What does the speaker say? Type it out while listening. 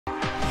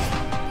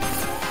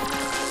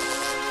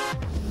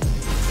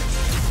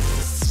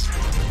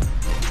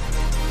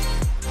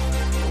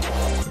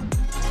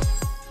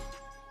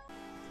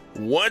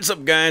What's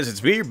up, guys?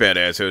 It's me, your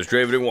badass host,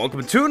 Draven, and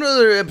welcome to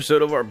another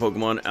episode of our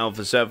Pokemon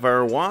Alpha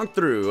Sapphire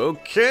walkthrough.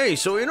 Okay,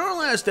 so in our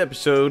last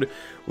episode,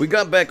 we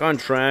got back on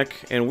track,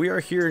 and we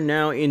are here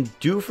now in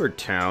Dewford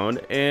Town,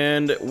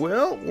 and,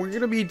 well, we're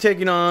going to be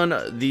taking on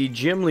the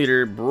gym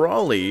leader,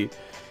 Brawley,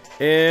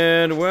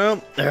 and,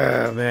 well,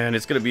 man,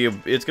 it's gonna be a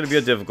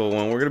difficult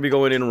one. We're gonna be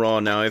going in raw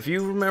now. If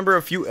you remember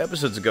a few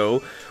episodes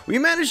ago, we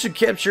managed to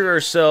capture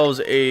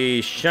ourselves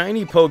a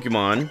shiny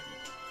Pokemon.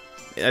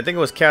 I think it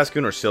was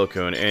Cascoon or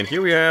Silcoon, and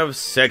here we have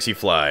Sexy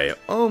Fly.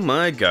 Oh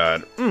my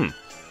god.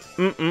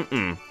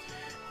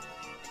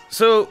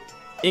 So,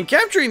 in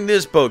capturing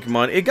this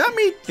Pokemon, it got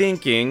me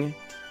thinking,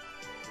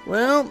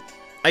 well,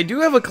 I do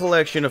have a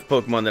collection of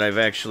Pokemon that I've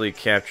actually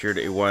captured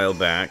a while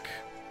back.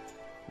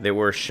 They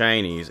were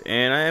shinies,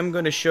 and I am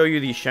going to show you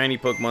the shiny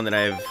Pokemon that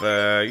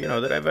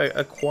I've,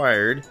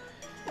 acquired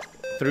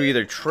through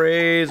either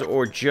trades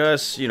or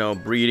just,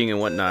 breeding and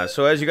whatnot.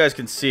 So as you guys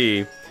can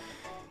see,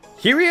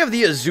 here we have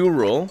the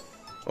Azumarill,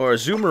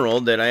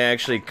 that I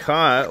actually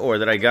caught, or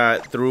that I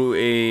got through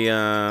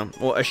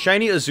a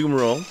shiny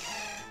Azumarill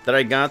that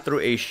I got through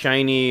a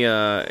shiny,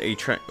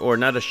 or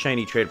not a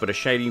shiny trade, but a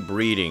shiny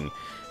breeding.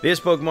 This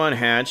Pokemon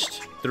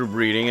hatched through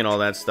breeding and all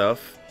that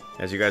stuff.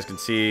 As you guys can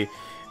see,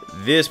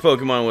 this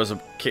Pokemon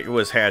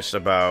was hatched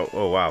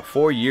about,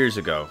 4 years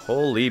ago.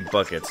 Holy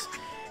buckets.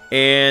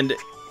 And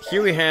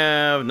here we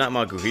have, not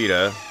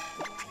Makuhita.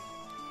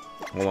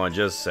 Hold on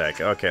just a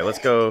sec. Okay, let's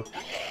go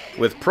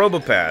with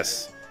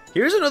Probopass.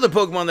 Here's another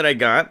Pokemon that I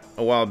got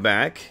a while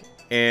back,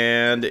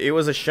 and it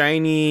was a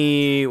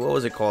shiny, what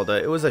was it called?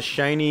 It was a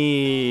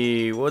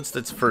shiny, what's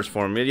its first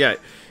form? Yeah,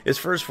 its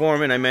first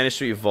form, and I managed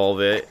to evolve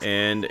it,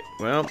 and,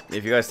 well,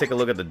 if you guys take a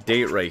look at the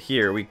date right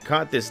here, we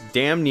caught this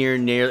damn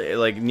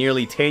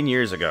nearly 10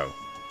 years ago.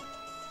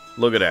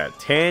 Look at that,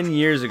 10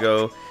 years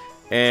ago,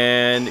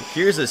 and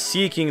here's a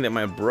Seaking that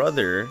my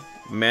brother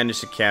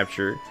managed to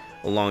capture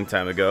a long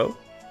time ago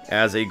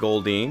as a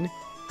Goldeen.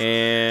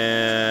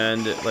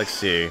 And let's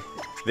see,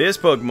 this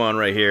Pokemon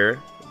right here,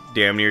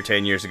 damn near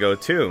 10 years ago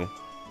too.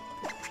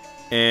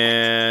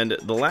 And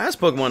the last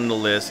Pokemon on the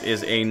list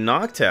is a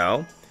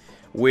Noctowl,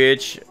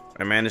 which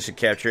I managed to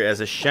capture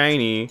as a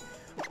shiny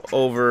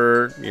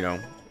over,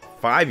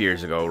 5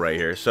 years ago right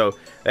here. So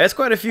that's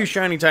quite a few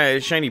shiny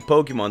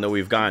Pokemon that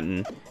we've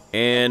gotten.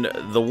 And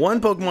the one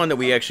Pokemon that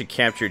we actually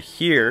captured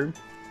here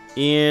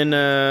in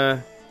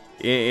our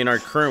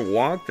current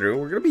walkthrough,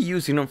 we're gonna be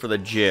using them for the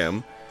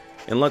gym.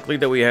 And luckily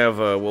that we have,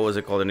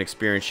 an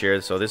experience share,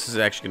 so this is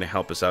actually going to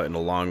help us out in the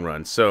long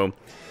run. So,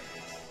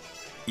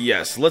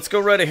 yes, let's go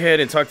right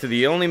ahead and talk to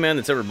the only man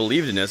that's ever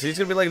believed in us. He's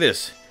going to be like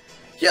this.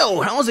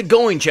 Yo, how's it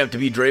going, Chap to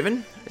be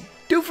Draven?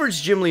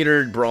 Dewford's gym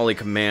leader, Brawley,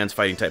 commands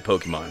fighting-type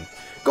Pokemon.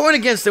 Going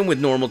against him with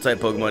normal-type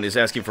Pokemon is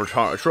asking for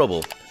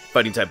trouble.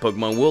 Fighting-type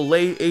Pokemon will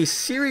lay a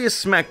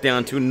serious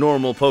smackdown to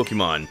normal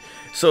Pokemon,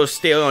 so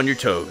stay on your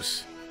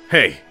toes.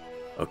 Hey,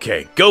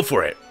 okay, go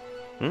for it.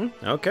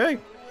 Okay.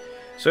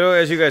 So,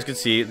 as you guys can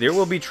see, there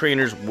will be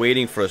trainers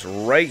waiting for us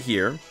right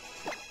here.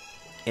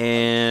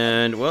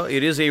 And, well,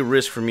 it is a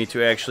risk for me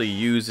to actually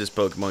use this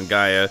Pokemon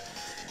Gaia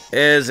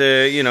as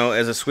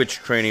a switch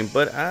training.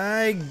 But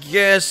I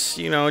guess,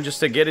 just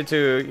to get it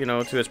to,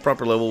 to its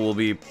proper level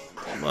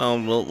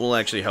will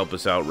actually help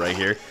us out right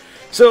here.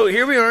 So,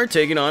 here we are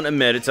taking on a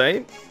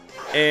Meditite.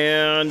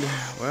 And,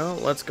 well,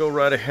 let's go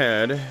right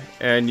ahead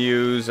and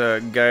use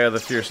Gaia the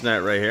Fierce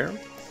Knight right here.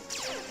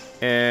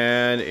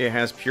 And it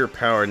has pure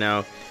power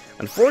now.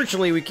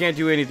 Unfortunately, we can't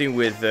do anything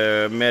with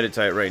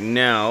Meditite right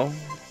now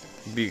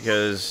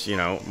because,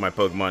 my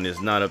Pokemon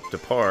is not up to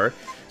par.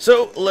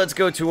 So, let's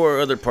go to our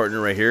other partner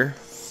right here,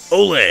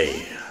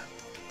 Olay.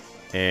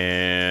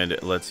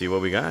 And let's see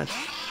what we got.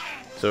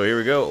 So, here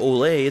we go,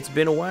 Olay. It's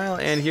been a while,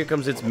 and here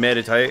comes its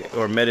Meditate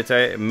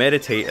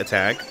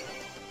attack.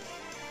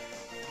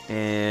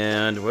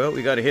 And, well,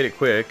 we got to hit it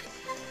quick.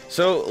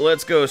 So,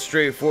 let's go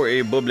straight for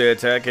a Bubble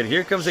attack, and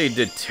here comes a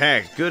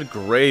Detect. Good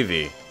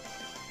gravy.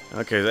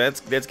 Okay,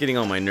 that's getting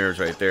on my nerves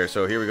right there.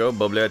 So here we go,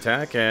 Bubble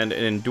attack and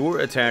an Endure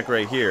attack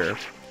right here.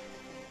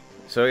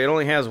 So it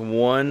only has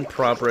one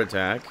proper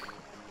attack.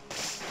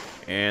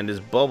 And this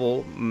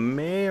Bubble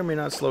may or may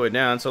not slow it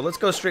down. So let's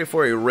go straight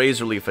for a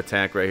Razor Leaf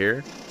attack right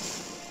here.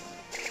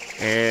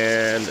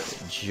 And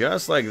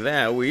just like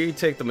that, we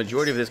take the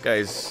majority of this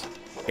guy's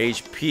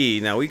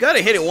HP. Now we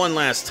gotta hit it one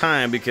last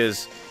time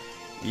because,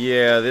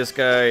 yeah, this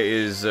guy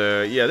is,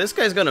 this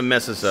guy's gonna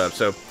mess us up.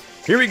 So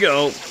here we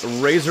go,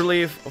 Razor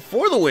Leaf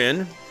for the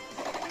win,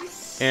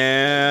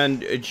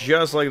 and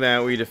just like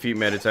that, we defeat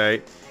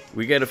Meditite.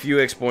 We get a few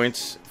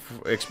experience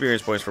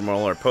points from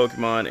all our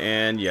Pokemon,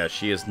 and yeah,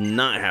 she is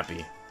not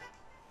happy.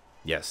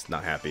 Yes,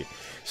 not happy.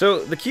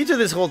 So the key to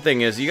this whole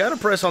thing is you gotta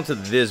press onto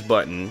this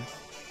button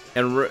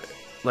and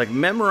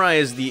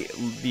memorize the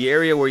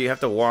area where you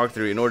have to walk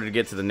through in order to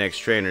get to the next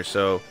trainer.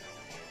 So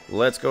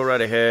let's go right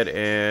ahead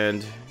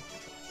and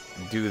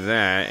do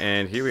that.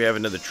 And here we have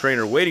another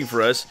trainer waiting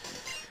for us.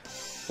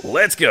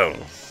 Let's go.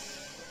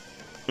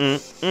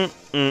 This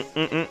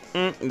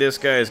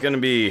guy is going to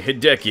be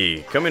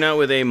Hideki, coming out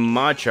with a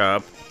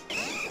Machop.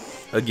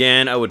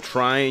 Again, I would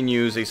try and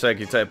use a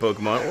Psychic-type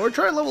Pokemon, or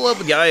try level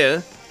up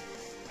Gaia.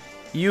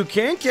 You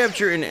can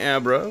capture an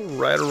Abra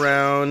right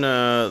around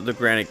the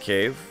Granite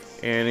Cave,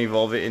 and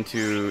evolve it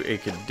into a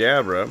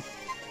Kadabra.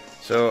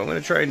 So I'm going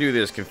to try and do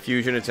this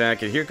Confusion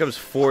attack, and here comes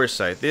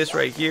Foresight. This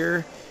right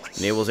here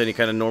enables any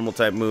kind of normal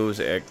type moves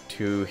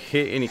to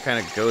hit any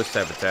kind of ghost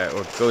type attack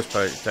or ghost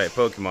type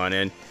Pokemon.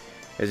 And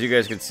as you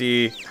guys can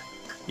see,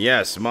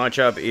 yes,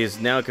 Machop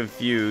is now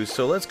confused.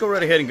 So let's go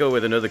right ahead and go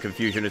with another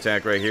Confusion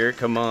attack right here.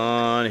 Come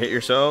on, hit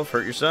yourself,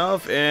 hurt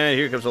yourself, and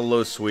here comes a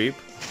low sweep.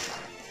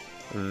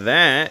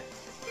 That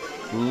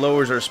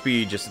lowers our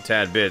speed just a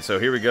tad bit. So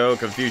here we go,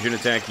 Confusion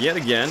attack yet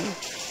again.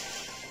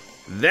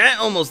 That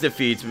almost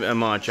defeats a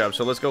Machop.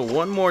 So let's go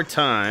one more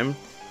time.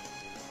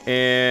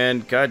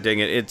 And god dang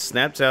it, it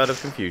snaps out of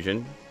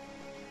confusion.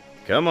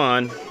 Come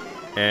on.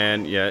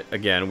 And yet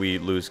again we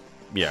lose,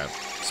 yeah,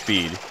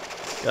 speed.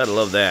 Gotta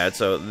love that.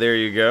 So there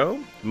you go.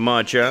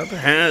 Machop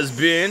has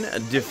been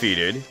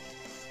defeated.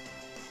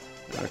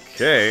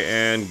 Okay,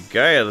 and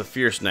Gaia the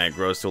Fierce Knight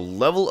grows to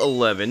level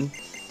 11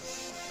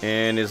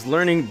 and is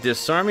learning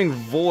Disarming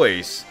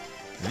Voice.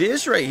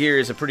 This right here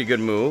is a pretty good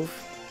move.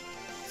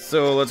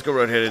 So let's go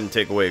right ahead and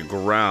take away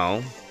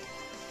Growl.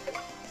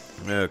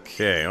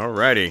 Okay,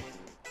 alrighty.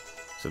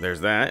 So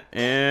there's that.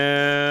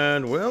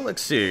 And, well,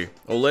 let's see.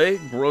 Olay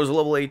grows to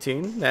level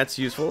 18. That's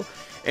useful.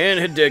 And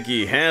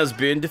Hideki has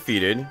been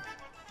defeated.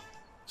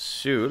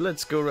 So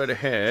let's go right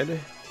ahead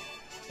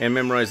and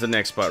memorize the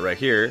next spot right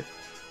here.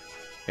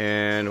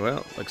 And,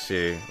 well, let's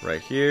see. Right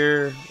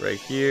here, right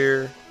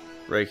here,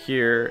 right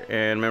here.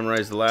 And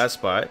memorize the last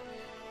spot.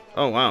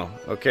 Oh, wow.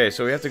 Okay,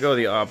 so we have to go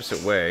the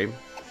opposite way.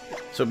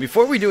 So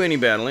before we do any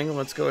battling,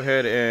 let's go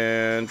ahead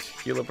and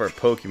heal up our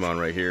Pokemon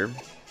right here.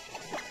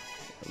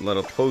 A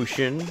little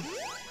potion.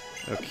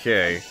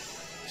 Okay.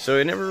 So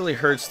it never really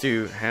hurts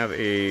to have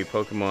a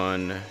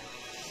Pokemon.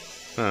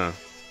 Huh.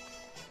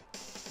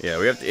 Yeah,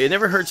 we have to, it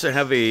never hurts to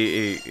have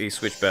a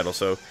switch battle,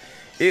 so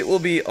it will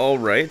be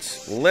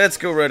alright. Let's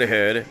go right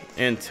ahead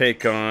and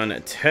take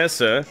on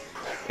Tessa.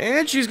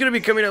 And she's gonna be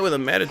coming out with a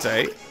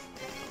Meditite.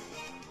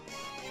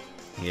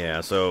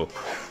 Yeah, so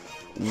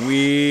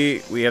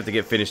we have to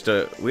get finished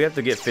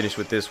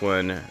with this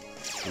one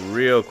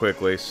real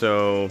quickly.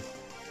 So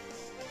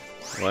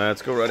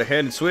let's go right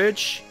ahead and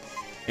switch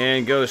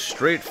and go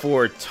straight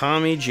for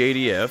Tommy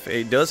JDF.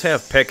 It does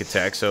have Peck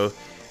Attack, so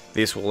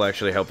this will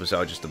actually help us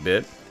out just a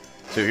bit.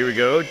 So here we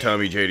go,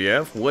 Tommy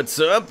JDF. What's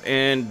up?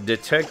 And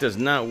Detect does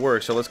not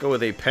work, so let's go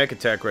with a Peck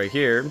Attack right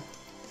here.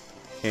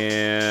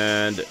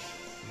 And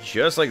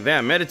just like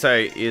that,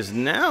 Meditite is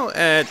now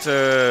at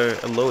a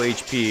low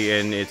HP,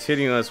 and it's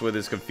hitting us with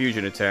its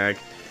Confusion attack.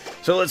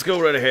 So let's go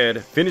right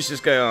ahead, finish this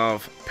guy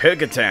off.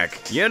 Peck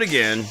Attack yet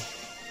again.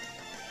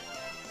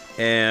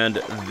 And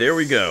there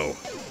we go.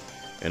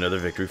 Another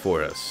victory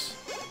for us.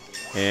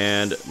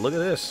 And look at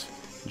this.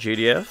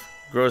 JDF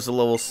grows to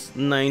level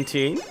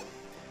 19.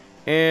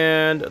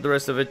 And the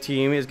rest of the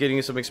team is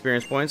getting some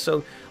experience points.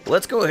 So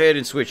let's go ahead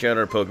and switch out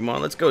our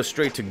Pokemon. Let's go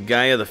straight to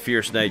Gaia the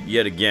Fierce Knight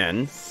yet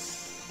again.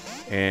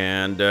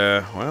 And,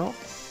 well,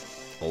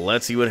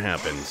 let's see what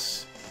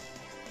happens.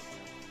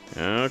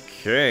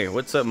 Okay,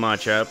 what's up,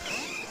 Machop?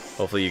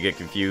 Hopefully you get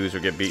confused or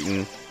get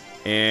beaten.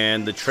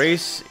 And the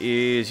Trace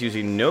is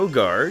using no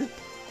guard.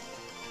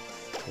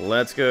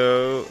 Let's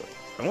go.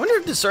 I wonder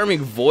if Disarming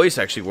Voice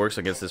actually works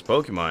against this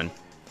Pokemon.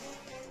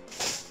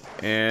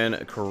 And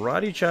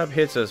Karate Chop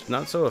hits us,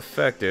 not so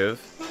effective.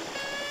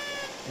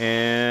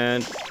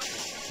 And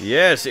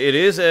yes, it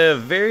is a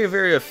very,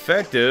 very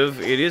effective.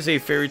 It is a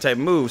fairy type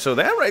move. So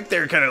that right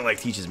there kind of like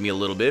teaches me a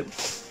little bit.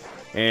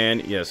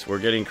 And yes, we're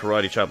getting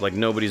Karate Chop like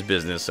nobody's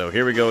business. So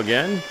here we go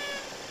again.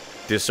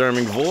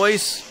 Disarming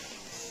Voice.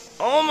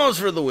 Almost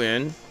for the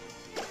win.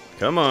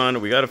 Come on,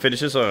 we got to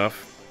finish this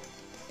off.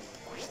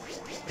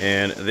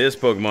 And this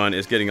Pokemon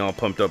is getting all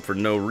pumped up for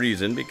no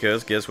reason,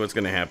 because guess what's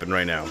going to happen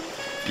right now?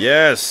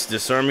 Yes,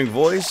 Disarming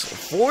Voice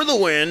for the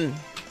win.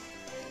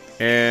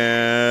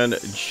 And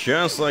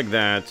just like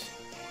that,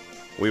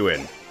 we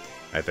win,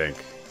 I think.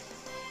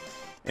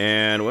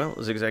 And, well,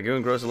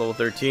 Zigzagoon grows to level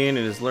 13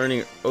 and is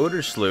learning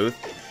Odor Sleuth.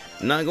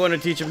 Not going to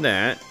teach him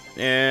that.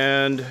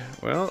 And,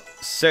 well,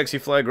 Sexy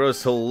Fly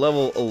grows to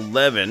level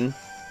 11.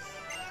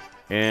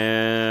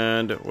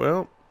 And,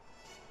 well,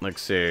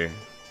 let's see.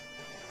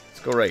 Let's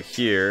go right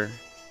here.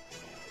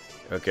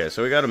 Okay,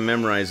 so we got to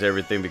memorize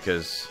everything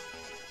because,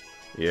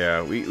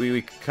 yeah,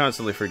 we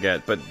constantly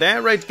forget. But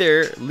that right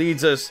there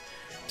leads us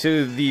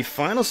to the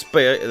final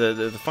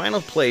the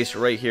final place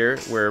right here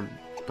where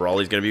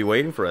Brawley's going to be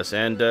waiting for us.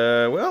 And,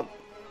 well,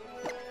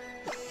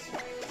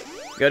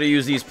 got to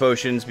use these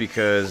potions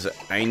because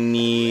I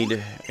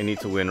need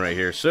to win right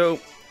here.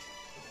 So,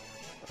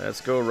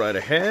 let's go right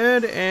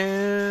ahead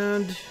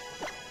and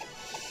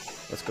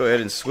let's go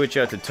ahead and switch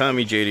out to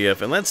Tommy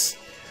JDF, and let's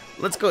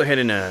go ahead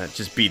and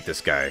just beat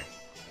this guy.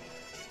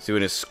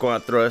 Doing his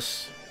squat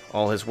thrusts,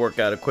 all his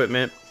workout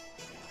equipment,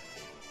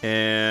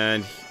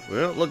 and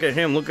well, look at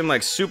him looking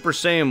like Super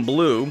Saiyan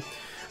Blue.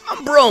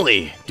 I'm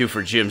Brawley, due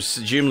for gym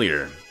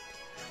leader.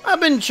 I've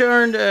been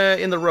churned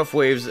in the rough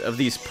waves of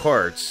these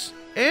parts,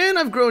 and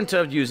I've grown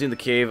tough using the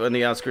cave on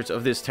the outskirts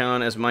of this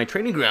town as my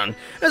training ground,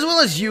 as well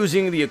as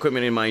using the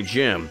equipment in my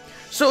gym.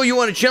 So you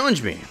want to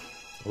challenge me?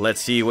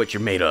 Let's see what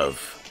you're made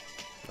of.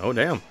 Oh,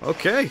 damn.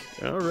 Okay.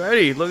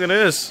 Alrighty. Look at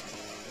this.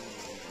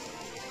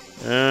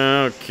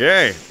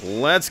 Okay.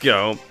 Let's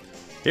go.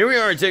 Here we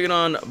are taking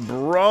on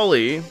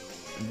Brawley,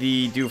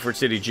 the Dewford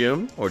City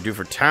Gym, or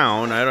Dewford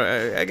Town.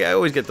 I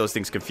always get those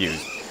things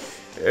confused.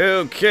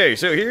 Okay,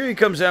 so here he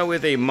comes out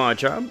with a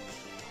Machop.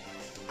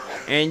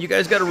 And you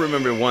guys got to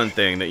remember one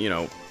thing, that, you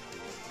know,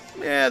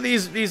 yeah,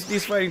 these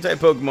fighting type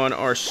Pokemon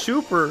are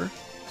super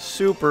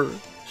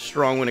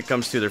strong when it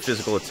comes to their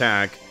physical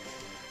attack,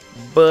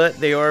 but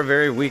they are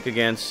very weak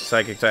against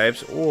psychic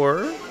types,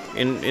 or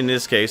in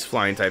this case,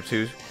 flying types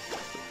too.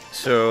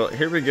 So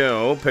here we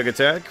go, Peg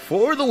Attack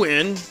for the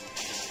win,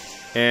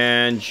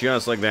 and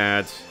just like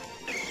that,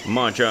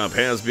 Machop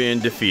has been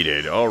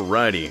defeated.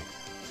 Alrighty.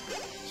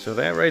 So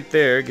that right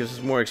there gives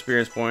us more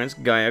experience points.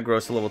 Gaia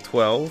grows to level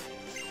 12.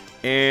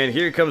 And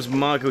here comes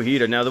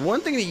Makuhita. Now, the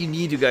one thing that you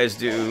need to guys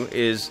do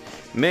is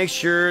make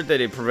sure that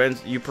you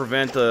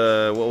prevent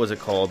what was it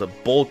called? A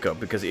bulk up,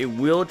 because it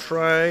will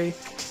try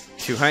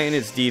to heighten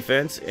its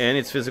defense and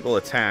its physical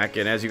attack.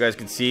 And as you guys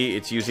can see,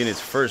 it's using its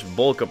first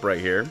bulk up right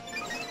here.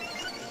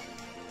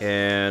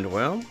 And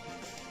well,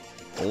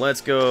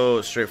 let's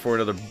go straight for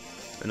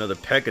another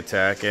peck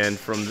attack, and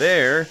from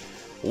there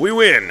we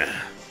win.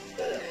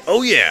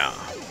 Oh yeah.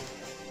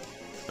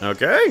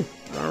 Okay.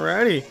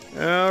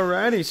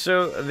 Alrighty,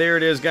 so there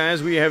it is,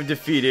 guys. We have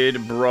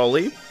defeated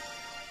Brawley.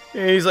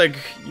 And he's like,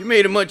 you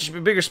made a much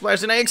bigger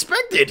splash than I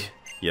expected.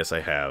 Yes, I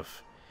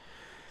have.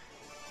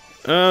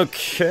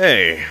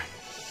 Okay,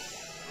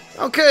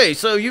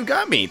 so you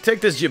got me. Take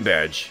this gym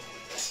badge.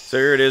 So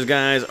here it is,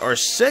 guys. Our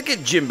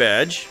second gym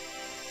badge.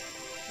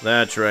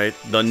 That's right,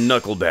 the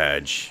Knuckle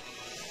Badge.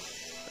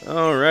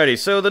 Alrighty,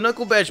 so the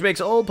Knuckle Badge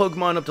makes all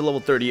Pokemon up to level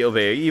 30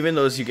 obey, even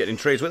those you get in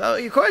trades without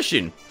a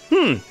question.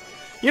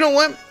 You know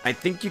what? I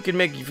think you can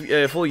make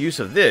full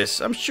use of this.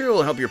 I'm sure it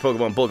will help your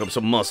Pokemon bulk up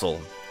some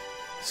muscle.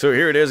 So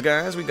here it is,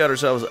 guys. We got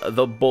ourselves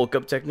the bulk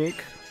up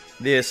technique.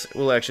 This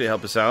will actually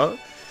help us out.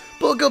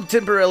 Bulk up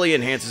temporarily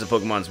enhances a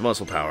Pokemon's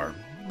muscle power.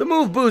 The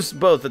move boosts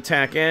both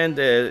attack and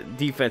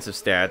defensive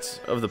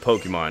stats of the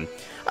Pokemon.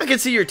 I can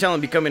see your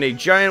talent becoming a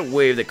giant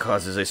wave that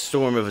causes a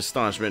storm of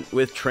astonishment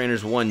with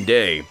trainers one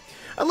day.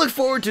 I look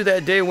forward to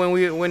that day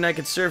when I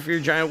can surf your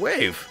giant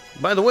wave.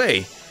 By the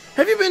way,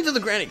 have you been to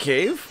the Granite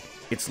Cave?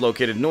 It's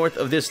located north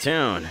of this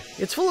town.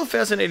 It's full of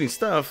fascinating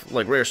stuff,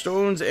 like rare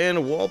stones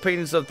and wall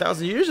paintings of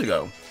 1,000 years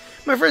ago.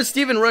 My friend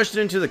Steven rushed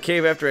into the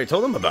cave after I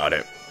told him about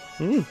it.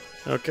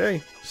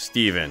 Okay,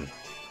 Steven.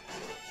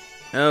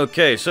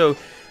 Okay, so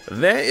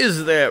that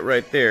is that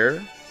right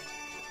there.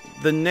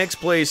 The next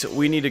place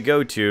we need to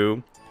go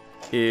to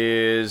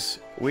is,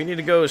 we need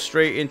to go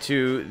straight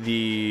into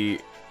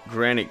the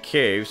Granite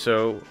Cave.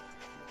 So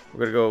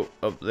we're gonna go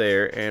up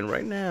there, and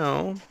right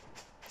now,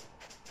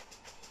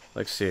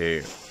 let's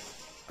see.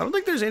 I don't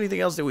think there's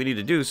anything else that we need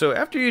to do. So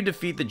after you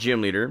defeat the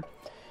gym leader,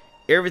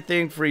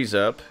 everything frees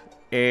up,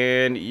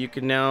 and you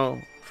can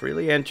now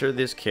freely enter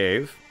this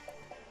cave.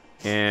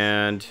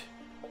 And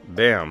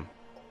bam,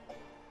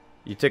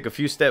 you take a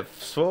few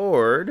steps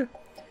forward,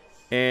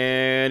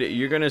 and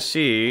you're gonna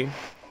see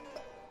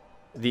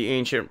the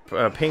ancient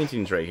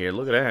paintings right here.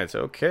 Look at that.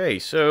 Okay,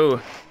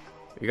 so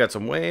you got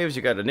some waves,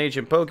 you got an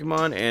ancient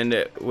Pokemon,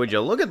 and would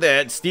you look at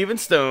that, Steven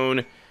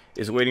Stone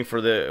is waiting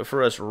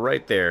for us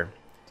right there.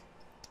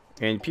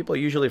 And people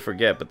usually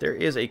forget, but there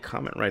is a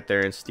comment right there,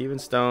 and Steven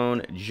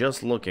Stone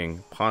just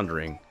looking,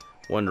 pondering,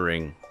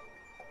 wondering.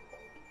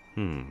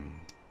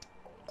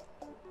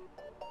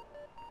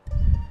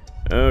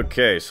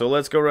 Okay, so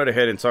let's go right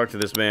ahead and talk to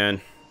this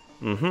man.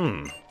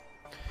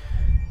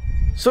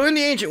 So in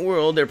the ancient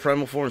world, their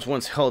primal forms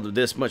once held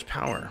this much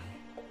power.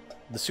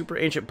 The super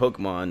ancient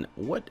Pokemon,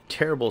 what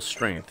terrible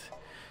strength.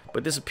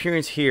 But this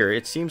appearance here,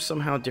 it seems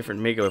somehow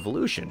different Mega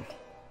Evolution.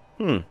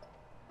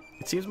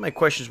 It seems my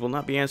questions will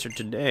not be answered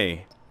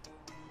today.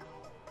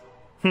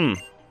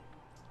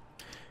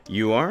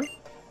 You are?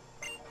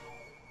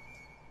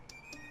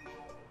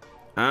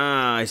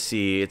 Ah, I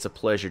see. It's a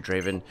pleasure,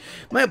 Draven.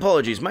 My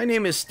apologies. My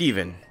name is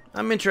Steven.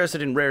 I'm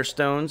interested in rare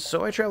stones,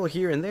 so I travel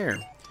here and there.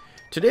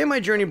 Today my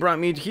journey brought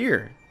me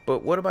here,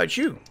 but what about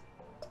you?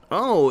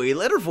 Oh, a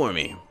letter for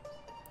me.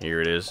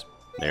 Here it is.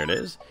 There it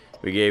is.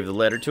 We gave the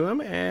letter to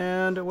him,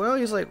 and, well,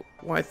 he's like,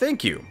 why,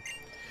 thank you.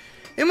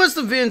 It must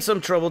have been some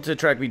trouble to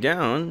track me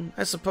down.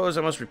 I suppose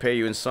I must repay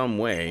you in some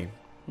way.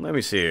 Let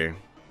me see.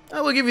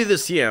 I will give you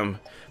this TM.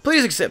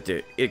 Please accept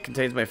it. It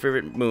contains my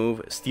favorite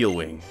move, Steel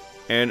Wing.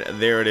 And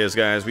there it is,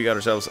 guys. We got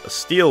ourselves a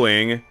Steel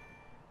Wing.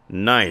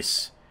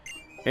 Nice.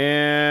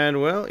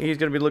 And, well, he's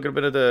going to be looking a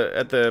bit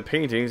at the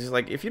paintings. He's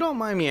like, if you don't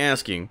mind me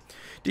asking,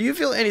 do you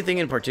feel anything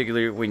in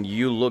particular when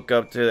you look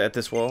up at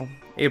this wall?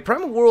 A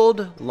primal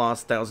world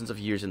lost thousands of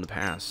years in the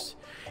past.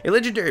 A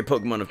legendary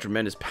Pokemon of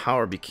tremendous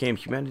power became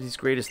humanity's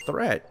greatest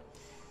threat.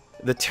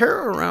 The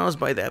terror aroused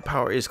by that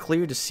power is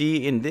clear to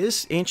see in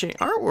this ancient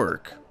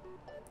artwork.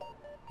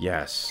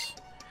 Yes.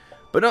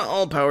 But not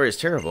all power is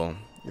terrible.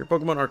 Your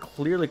Pokemon are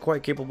clearly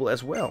quite capable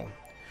as well.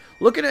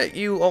 Looking at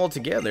you all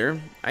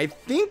together, I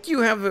think you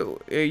have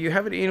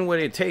it in what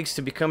it takes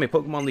to become a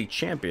Pokemon League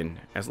champion.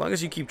 As long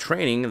as you keep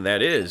training,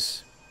 that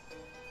is.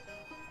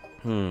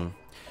 Good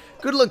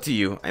luck to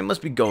you. I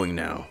must be going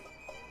now.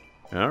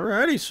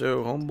 Alrighty,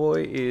 so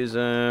homeboy is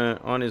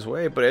on his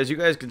way. But as you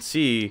guys can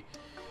see,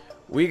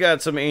 we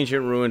got some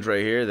ancient ruins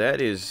right here.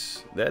 That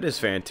is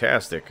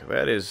fantastic.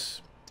 That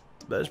is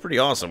pretty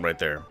awesome right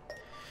there.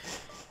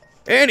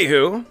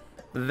 Anywho,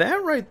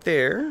 that right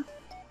there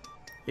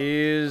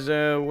is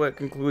what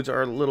concludes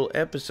our little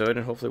episode,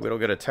 and hopefully we don't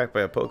get attacked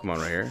by a Pokemon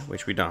right here,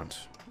 which we don't.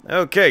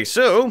 Okay,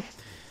 so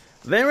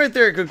that right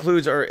there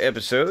concludes our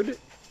episode.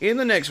 In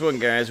the next one,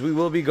 guys, we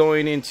will be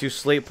going into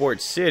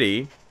Slateport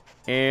City,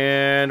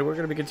 and we're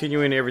going to be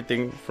continuing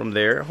everything from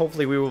there.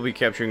 Hopefully we will be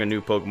capturing a new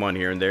Pokemon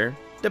here and there.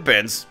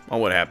 Depends on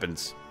what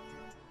happens.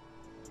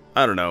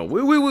 I don't know.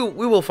 We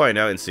will find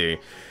out and see.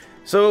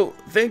 So,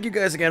 thank you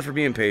guys again for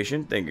being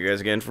patient. Thank you guys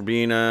again for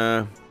being,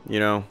 you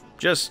know,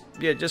 just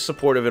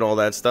supportive and all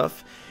that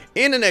stuff.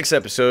 In the next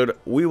episode,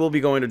 we will be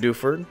going to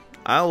Dewford.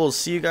 I will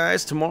see you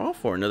guys tomorrow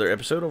for another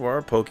episode of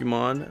our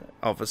Pokemon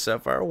Alpha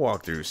Sapphire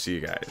walkthrough. See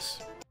you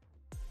guys.